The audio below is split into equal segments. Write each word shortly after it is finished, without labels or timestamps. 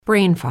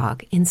Brain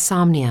fog,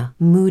 insomnia,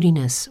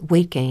 moodiness,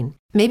 weight gain.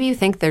 Maybe you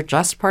think they're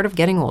just part of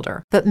getting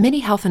older, but MIDI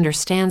Health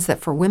understands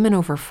that for women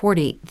over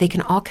 40, they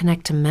can all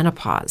connect to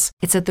menopause.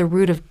 It's at the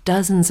root of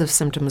dozens of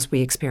symptoms we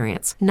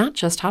experience, not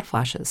just hot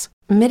flashes.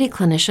 MIDI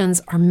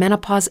clinicians are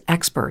menopause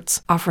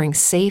experts, offering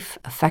safe,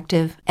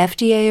 effective,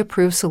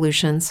 FDA-approved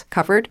solutions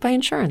covered by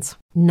insurance.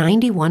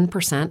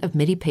 91% of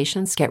MIDI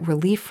patients get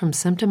relief from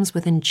symptoms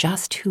within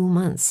just 2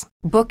 months.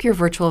 Book your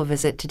virtual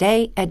visit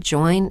today at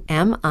joinmidi.com.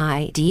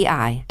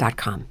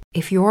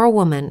 If you're a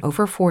woman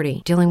over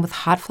 40 dealing with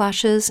hot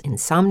flashes,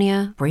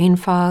 insomnia, brain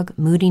fog,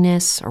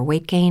 moodiness, or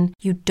weight gain,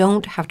 you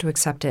don't have to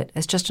accept it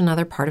as just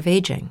another part of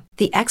aging.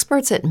 The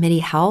experts at MIDI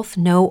Health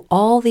know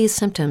all these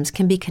symptoms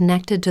can be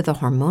connected to the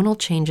hormonal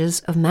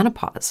changes of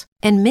menopause,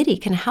 and MIDI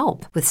can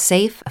help with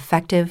safe,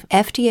 effective,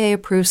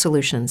 FDA-approved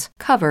solutions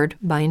covered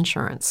by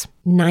insurance.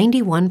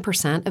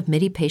 91% of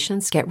MIDI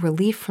patients get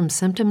relief from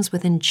symptoms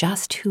within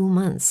just 2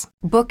 months.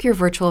 Book your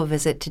virtual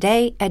visit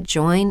today at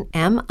joinmidi.com.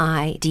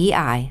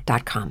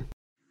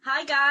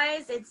 Hi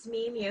guys, it's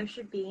me,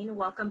 Miosha Bean.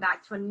 Welcome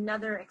back to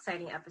another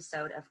exciting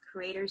episode of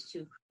Creators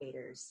to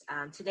Creators.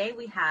 Today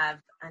we have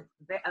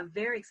a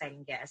very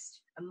exciting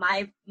guest,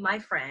 my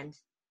friend.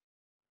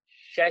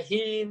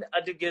 Shaheen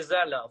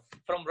Adugazalov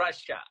from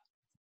Russia.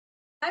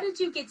 How did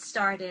you get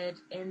started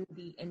in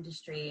the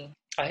industry?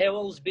 I have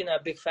always been a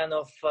big fan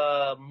of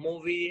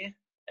movie,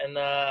 and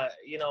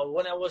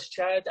when I was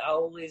child, I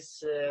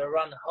always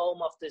run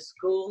home after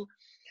school,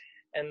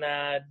 and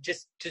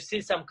just to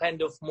see some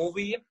kind of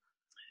movie.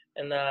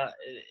 And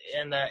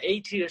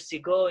 8 years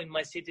ago in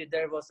my city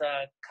there was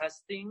a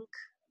casting.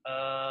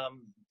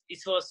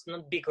 It was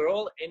not big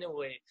role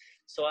anyway,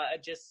 so I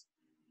just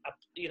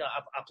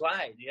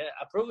applied.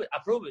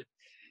 Approve it,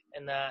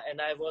 and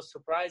I was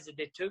surprised that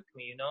they took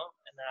me. And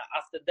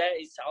after that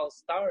it's all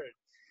started.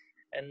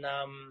 And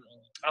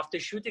after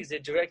shooting, the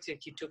director,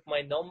 he took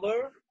my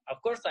number.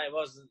 Of course, I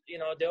was,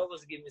 they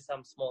always give me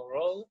some small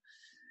role,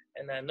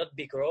 and not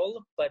big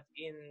role. But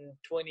in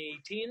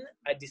 2018,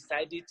 I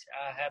decided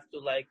I have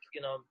to I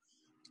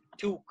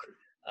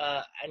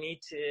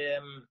need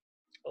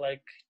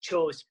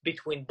choose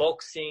between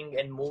boxing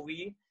and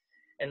movie,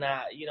 and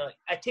I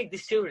take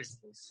this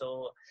seriously.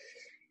 So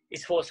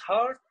it was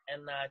hard,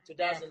 and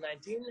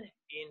 2019,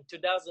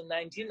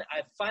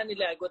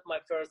 I got my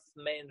first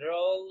main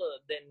role.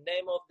 The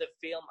name of the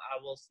film, I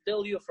Will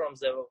Steal You from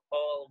the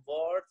Whole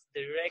World.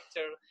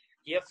 Director,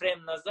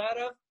 Yefrem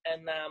Nazarov,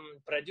 and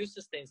producer,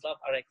 Stanislav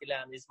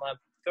Arakelian. Is my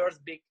first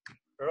big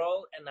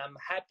role, and I'm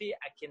happy.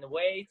 I can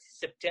wait.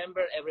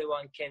 September,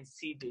 everyone can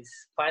see this.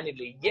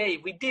 Finally, yay,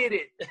 we did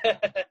it.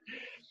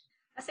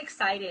 That's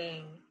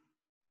exciting.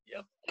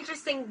 Yep.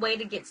 Interesting way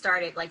to get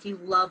started. Like, you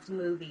loved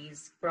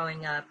movies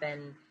growing up,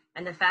 and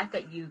the fact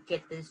that you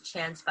get this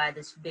chance by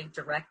this big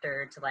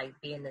director to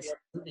be in this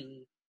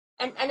movie,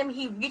 and then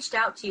he reached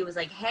out to you, was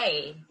like,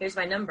 hey, here's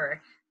my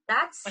number.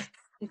 That's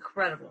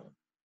incredible.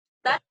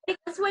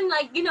 That's when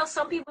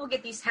some people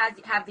get these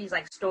have these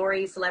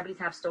stories. Celebrities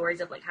have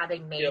stories of how they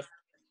made it,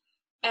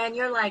 and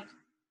you're like,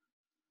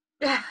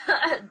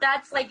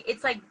 that's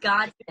it's like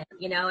God,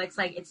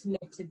 it's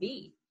meant to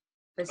be.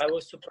 I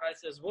was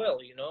surprised as well,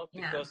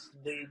 because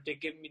they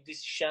give me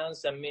this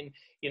chance. I mean,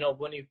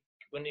 when you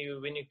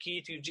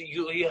kid,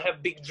 you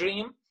have big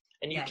dream,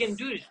 and you can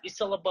do it. It's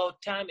all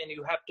about time, and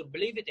you have to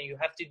believe it, and you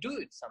have to do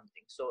it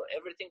something. So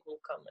everything will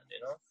come,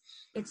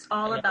 It's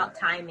all about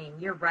timing.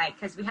 You're right,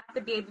 because we have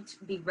to be able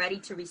to be ready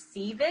to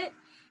receive it,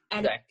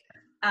 and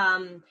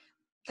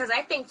because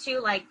I think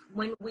too,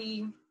 when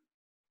we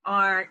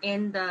are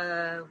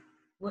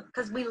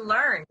because we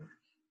learn.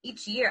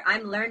 Each year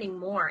I'm learning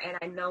more and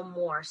I know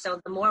more.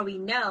 So the more we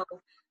know,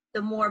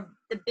 the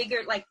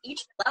bigger,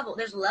 each level,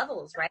 there's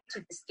levels, right,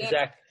 to this game.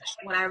 Exactly.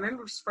 When I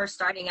remember first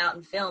starting out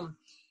in film,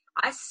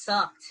 I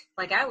sucked.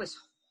 I was,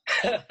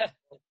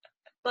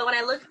 but when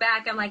I look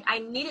back, I'm like, I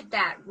needed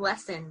that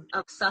lesson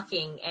of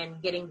sucking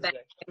and getting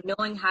better and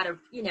knowing how to,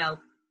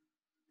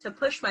 to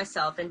push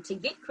myself and to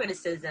get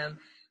criticism,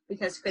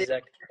 because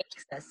criticism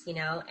makes us,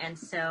 and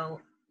so,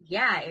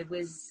 I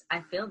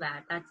feel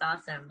that. That's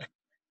awesome.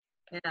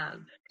 Yeah,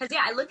 because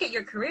I look at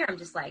your career, I'm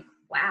just like,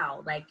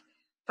 wow,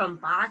 from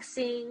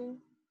boxing,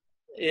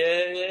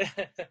 to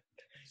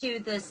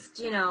this,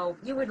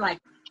 you were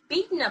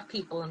beating up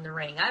people in the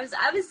ring. I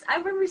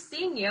remember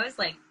seeing you. I was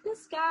like,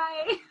 this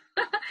guy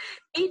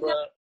beating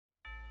up.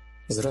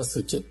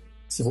 Здравствуйте.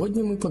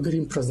 Сегодня мы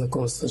поговорим про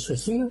знакомство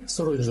Шахина с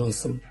Рой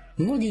Джонсом.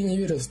 Многие не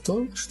верят в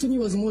то, что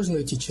невозможно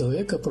найти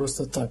человека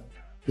просто так,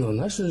 но в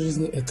нашей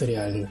жизни это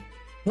реально.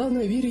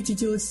 Главное верить и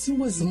делать все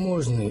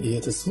возможное, и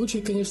этот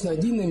случай, конечно,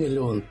 1 на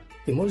миллион.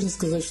 И можно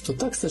сказать, что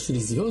так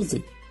сошлись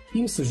звезды,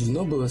 им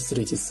суждено было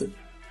встретиться.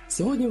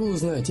 Сегодня вы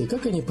узнаете,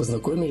 как они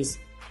познакомились,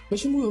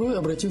 почему Рой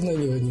обратил на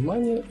него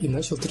внимание и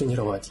начал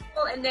тренировать.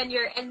 And then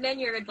you're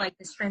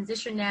this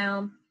transition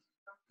now.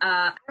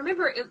 I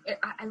remember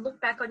I looked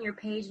back on your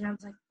page and I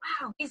was like,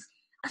 wow, he's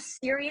a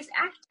serious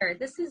actor.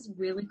 This is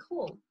really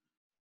cool.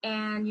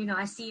 And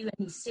I see you in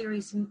these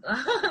serious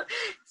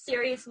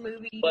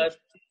movies. But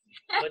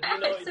But you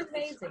know, It's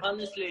amazing.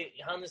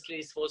 honestly,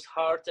 it was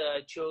hard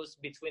to choose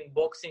between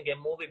boxing and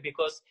movie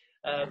because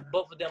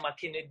both of them I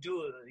cannot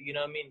do. You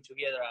know what I mean?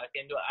 Together, I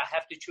can do. I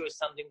have to choose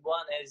something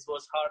one, and it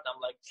was hard.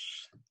 I'm like,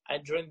 I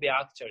dream be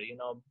actor. You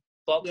know,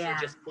 boxing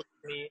just put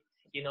me.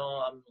 You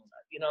know,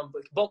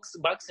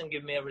 boxing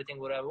give me everything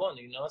what I want.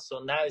 You know, so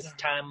now it's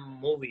time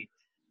movie.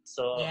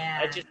 So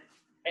I just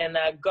and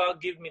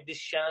God give me this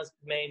chance,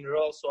 main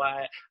role. So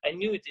I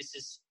knew this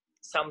is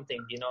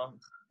something. You know,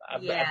 I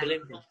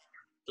believe it.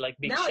 Like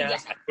big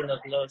chance,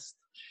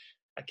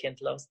 I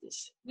can't lose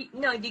this.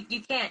 No,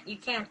 you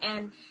can't.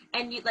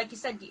 And you, like you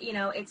said, you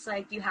know, it's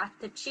like you have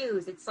to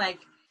choose. It's like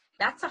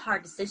that's a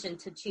hard decision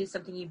to choose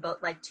something you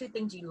both like, two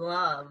things you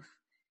love.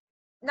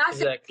 Not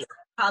exactly.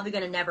 Probably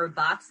gonna never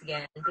box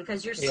again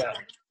because you're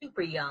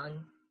super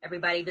young.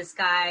 Everybody, this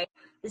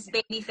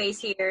baby face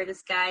here,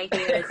 this guy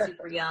here is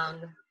super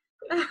young.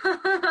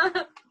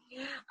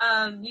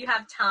 You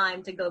have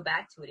time to go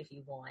back to it if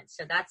you want.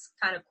 So that's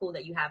kind of cool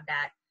that you have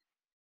that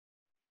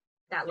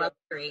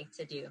luxury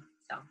to do.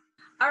 So,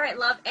 all right,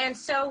 love. And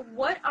so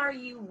what are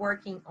you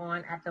working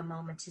on at the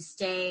moment to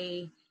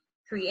stay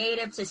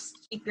creative, to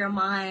keep your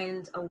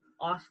mind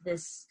off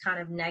this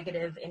kind of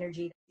negative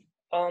energy?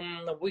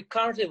 We're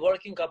currently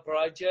working a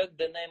project,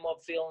 the name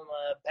of film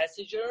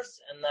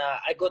Passengers, and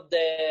I got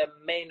the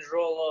main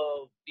role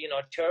of, you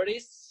know,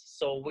 tourists.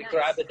 So we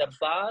grabbed a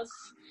bus.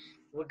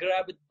 We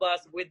grabbed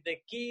bus with the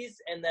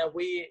keys, and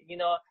we, you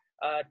know,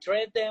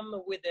 trade them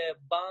with the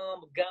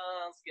bomb,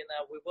 guns, you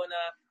know, we want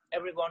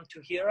everyone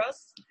to hear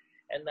us.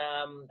 And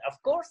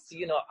of course,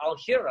 you know, I'll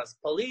hear us,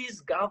 police,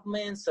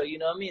 government, so you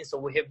know what I mean? So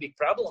we have big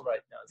problem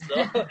right now.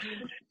 So,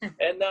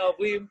 and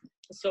we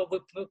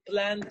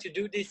plan to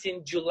do this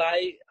in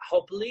July,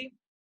 hopefully.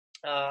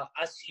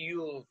 As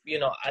you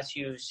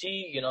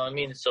see, you know what I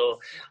mean? So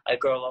I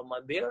grow out my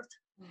beard.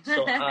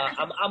 So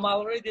I'm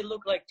already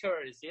look like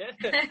terrorist, yeah?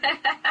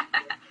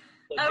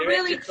 A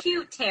really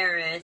cute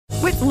terrorist.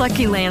 With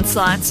Lucky Land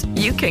Slots,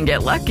 you can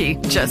get lucky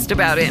just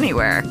about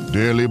anywhere.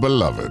 Dearly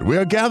beloved, we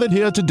are gathered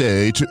here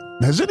today to...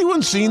 Has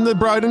anyone seen the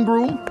bride and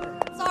groom?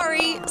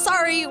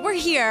 Sorry, we're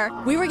here.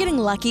 We were getting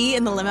lucky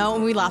in the limo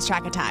and we lost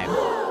track of time.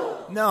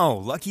 No,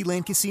 Lucky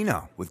Land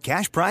Casino, with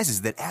cash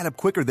prizes that add up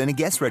quicker than a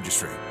guest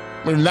registry.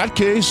 In that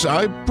case,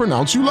 I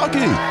pronounce you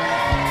lucky.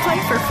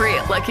 Play for free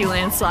at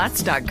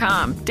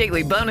LuckyLandSlots.com.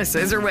 Daily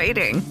bonuses are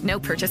waiting. No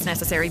purchase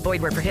necessary.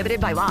 Void where prohibited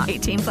by law.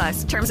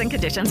 18+. Terms and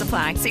conditions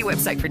apply. See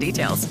website for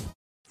details.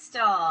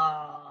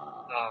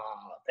 Stop.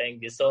 Oh,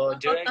 thank you. So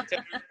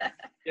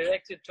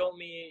director told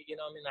me, you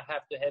know, I mean, I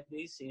have to have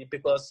this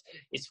because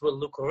it will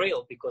look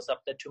real. Because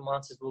after 2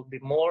 months, it will be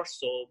more,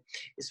 so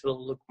it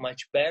will look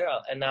much better.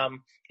 And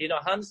you know,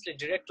 honestly,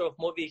 director of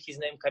movie, his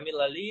name Kamil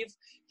Aliyev.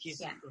 He's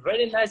a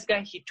very nice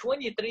guy. He's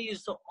 23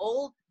 years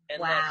old.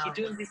 And he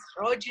doing this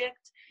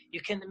project, you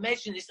can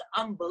imagine it's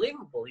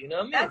unbelievable, you know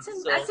what I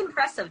mean? That's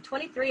impressive.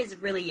 23 is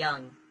really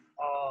young.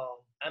 Oh,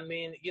 I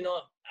mean, you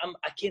know,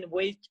 I can't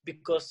wait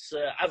because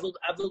I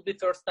will be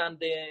first time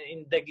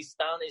in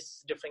Dagestan.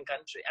 It's different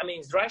country. I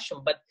mean, it's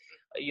Russian, but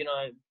you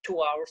know, 2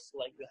 hours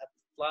like you have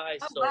to fly.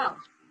 Oh, so wow.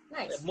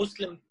 Nice.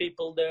 Muslim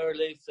people there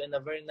live and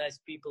are very nice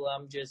people.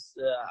 I'm just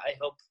I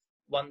hope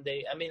one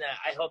day, I mean,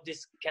 I hope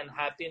this can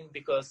happen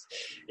because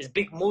it's a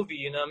big movie,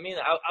 you know what I mean?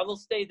 I will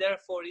stay there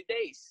 40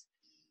 days.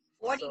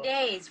 40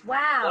 days.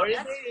 Wow. 40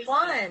 that's days.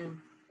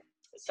 Fun.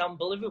 It's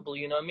unbelievable,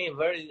 you know what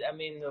I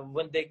mean?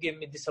 When they gave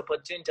me this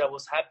opportunity, I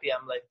was happy.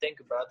 I'm like, thank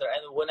you, brother.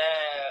 And when I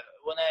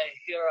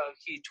hear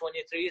he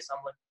 23 years,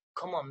 I'm like,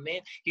 come on,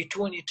 man. You're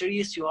 23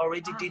 years, you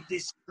already did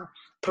this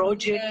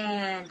project.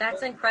 Man,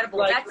 that's incredible.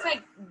 Like, that's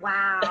like,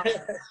 wow.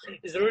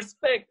 It's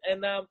respect.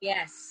 And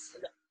yes.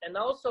 And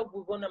also,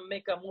 we want to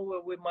make a movie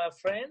with my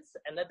friends,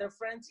 another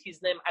friend.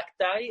 His name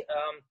Aktay.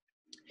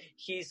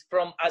 He's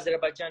from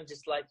Azerbaijan,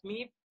 just like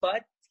me,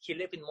 but he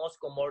lived in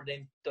Moscow more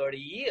than 30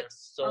 years.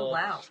 So, oh,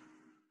 wow.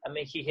 I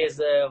mean, he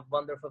has a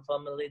wonderful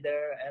family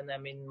there, and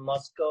I'm in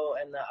Moscow,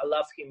 and I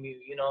love him,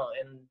 you know.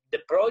 And the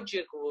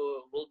project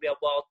will be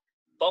about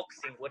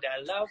boxing, what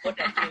I love,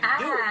 what I can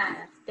do.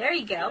 There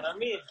you go. You know what I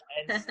mean?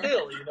 And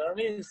still, you know what I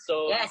mean?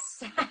 So,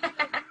 yes.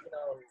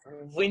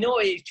 We know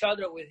each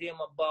other with him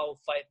about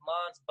 5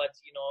 months, but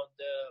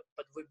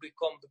but we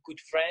become good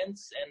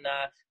friends. And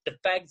the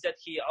fact that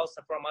he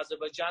also from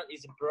Azerbaijan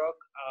is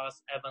broke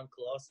us even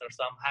closer.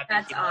 So I'm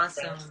happy. That's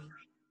awesome.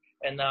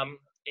 And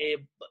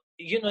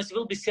it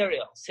will be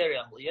serial,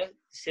 yeah,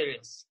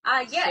 serious.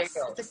 Yes,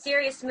 serial. It's a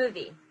serious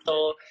movie.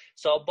 So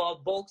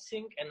about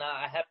boxing, and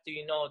I have to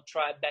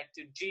try back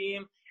to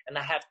gym. And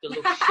I have to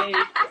look shape.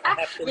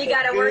 You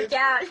gotta work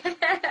out.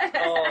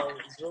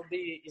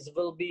 It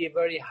will be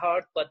very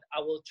hard, but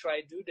I will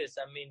try to do this.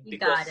 I mean,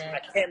 because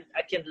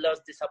I can't lose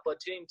this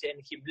opportunity,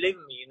 and he believed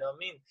me. You know what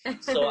I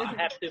mean? So I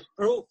have to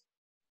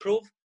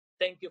prove.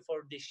 Thank you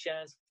for this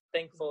chance.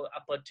 Thank you for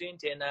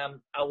opportunity, and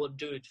I will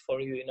do it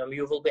for you. You know,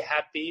 you will be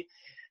happy,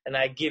 and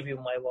I give you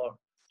my word.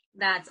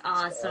 That's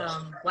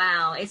awesome.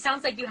 Wow. It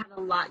sounds like you have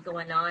a lot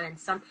going on, and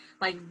some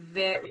like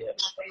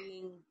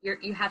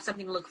you have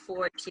something to look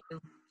forward to.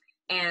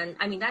 And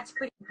I mean, that's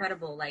pretty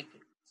incredible. Like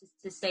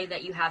to say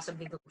that you have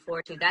something to look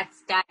forward to.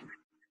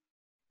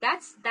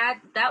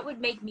 That would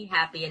make me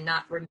happy and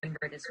not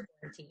remember this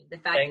quarantine. The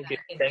fact that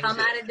I can come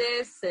out of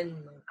this and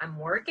I'm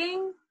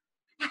working.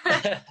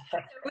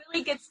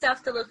 Really good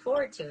stuff to look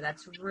forward to.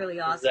 That's really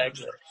awesome.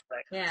 Exactly.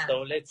 Yeah.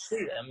 So let's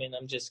see. I mean,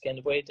 I'm just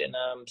can't wait. And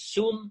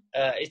soon,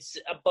 it's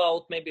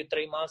about maybe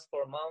 3 months,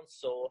 4 months.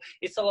 So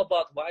it's all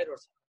about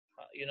virus.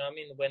 You know what I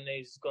mean? When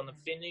it's gonna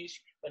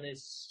finish, when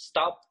it's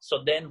stopped,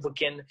 so then we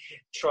can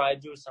try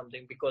do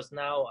something. Because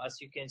now, as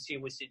you can see,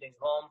 we're sitting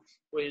home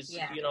with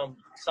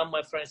some of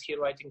my friends here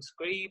writing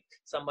script,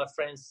 some of my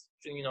friends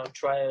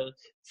try to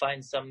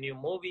find some new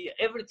movie.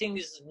 Everything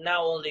is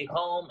now only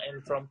home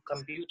and from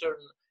computer.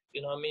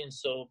 You know what I mean?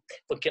 So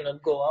we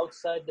cannot go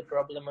outside. The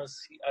problem is,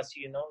 as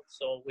you know,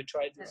 so we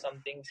try to do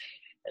some things,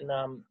 and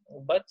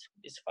but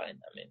it's fine.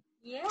 I mean.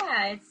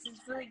 Yeah,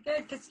 it's really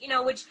good because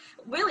which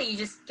really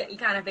you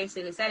kind of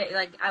basically said it.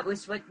 Like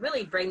what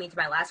really bring me to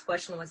my last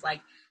question was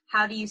like,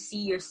 how do you see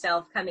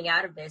yourself coming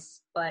out of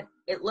this? But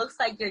it looks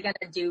like you're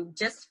gonna do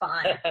just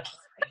fine.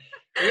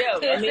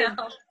 Yeah,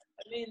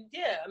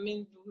 I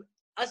mean,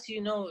 as you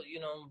know,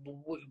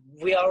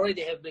 we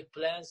already have big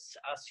plans,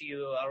 as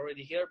you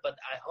already hear. But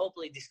I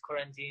hopefully this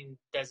quarantine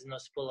does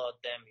not spoil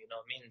out them. You know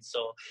what I mean?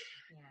 So.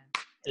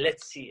 Yeah.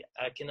 Let's see.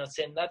 I cannot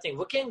say nothing.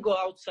 We can go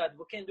outside.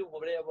 We can do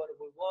whatever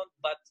we want.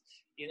 But,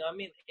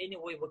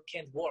 anyway, we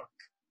can't work.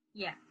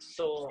 Yeah.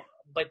 So,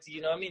 but,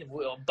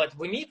 but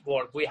we need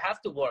work. We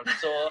have to work.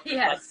 So,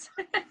 yes.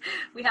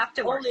 We have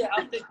to work. Only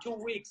after 2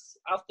 weeks.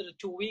 After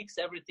 2 weeks,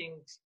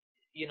 everything,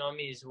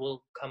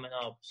 will come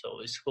up.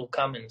 So, it will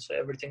come in. So,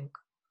 everything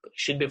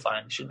should be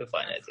fine.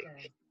 I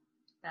think.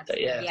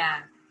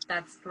 Yeah,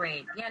 that's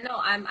great. Yeah, no,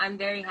 I'm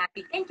very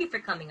happy. Thank you for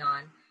coming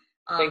on.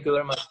 Thank you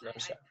very much. I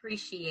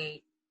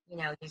appreciate you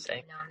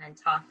coming on and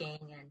talking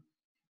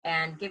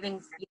and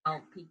giving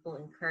people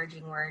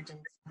encouraging words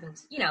and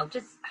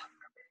just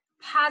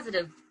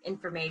positive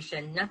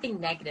information,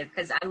 nothing negative,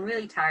 because I'm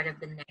really tired of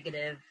the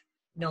negative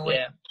noise.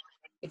 Yeah.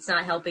 It's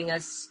not helping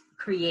us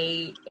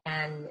create,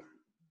 and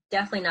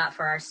definitely not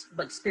for us,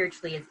 but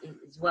spiritually as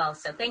well.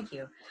 So thank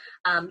you.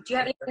 Do you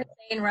have anything to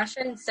say in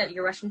Russian? So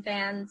your Russian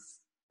fans?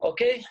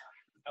 Okay.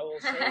 I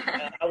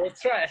will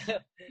try.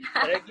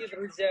 Дорогие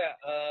друзья,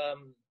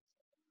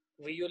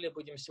 в июле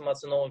будем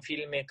сниматься в новом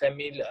фильме.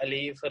 Камиль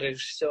Алиев,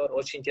 режиссер.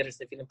 Очень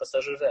интересный фильм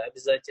 «Пассажиры».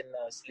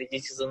 Обязательно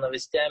следите за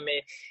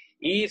новостями.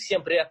 И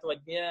всем приятного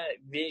дня,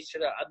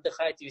 вечера.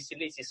 Отдыхайте,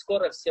 веселитесь.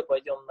 Скоро все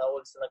пойдем на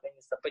улицу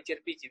наконец-то.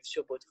 Потерпите,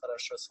 все будет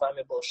хорошо. С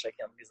вами был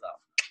Шахин Гизав.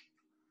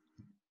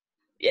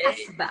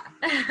 Спасибо.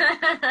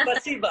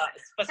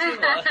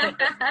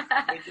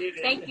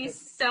 Thank you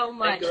so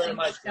much. Thank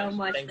you so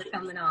much for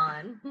coming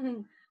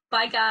on.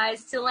 Bye,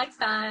 guys. Till next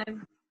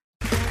time.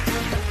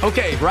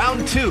 Okay,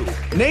 round 2.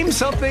 Name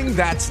something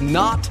that's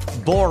not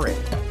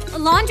boring. A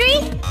laundry?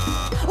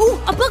 Ooh,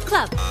 a book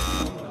club.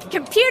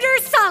 Computer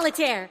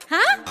solitaire,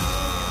 huh?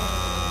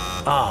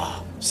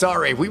 Ah,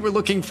 sorry. We were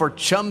looking for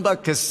Chumba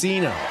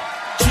Casino.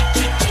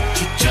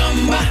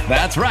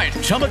 That's right.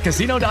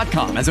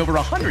 ChumbaCasino.com has over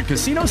 100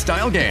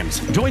 casino-style games.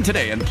 Join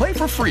today and play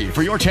for free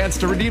for your chance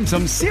to redeem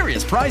some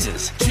serious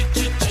prizes.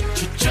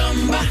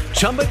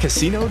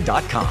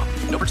 ChumbaCasino.com.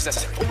 No purchase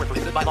necessary. Void where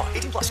prohibited by law.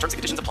 18+. Terms and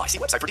conditions apply. See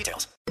website for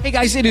details. Hey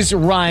guys, it is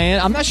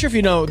Ryan. I'm not sure if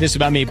you know this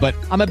about me, but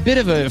I'm a bit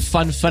of a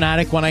fun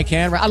fanatic when I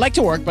can. I like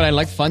to work, but I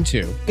like fun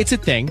too. It's a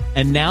thing.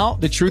 And now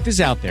the truth is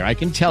out there. I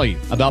can tell you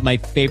about my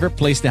favorite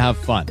place to have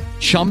fun.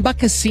 Chumba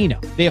Casino.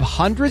 They have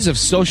hundreds of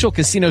social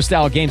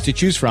casino-style games to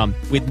choose from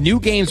with new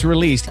games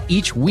released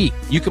each week.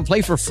 You can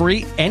play for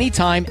free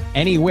anytime,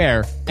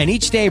 anywhere. And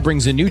each day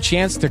brings a new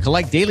chance to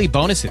collect daily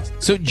bonuses.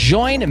 So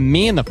join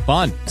me in the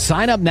fun.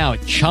 Sign up now at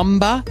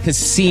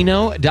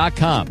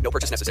ChumbaCasino.com. No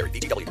purchase necessary.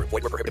 VGW. Void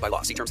where prohibited by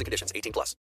law. See terms and conditions. 18+.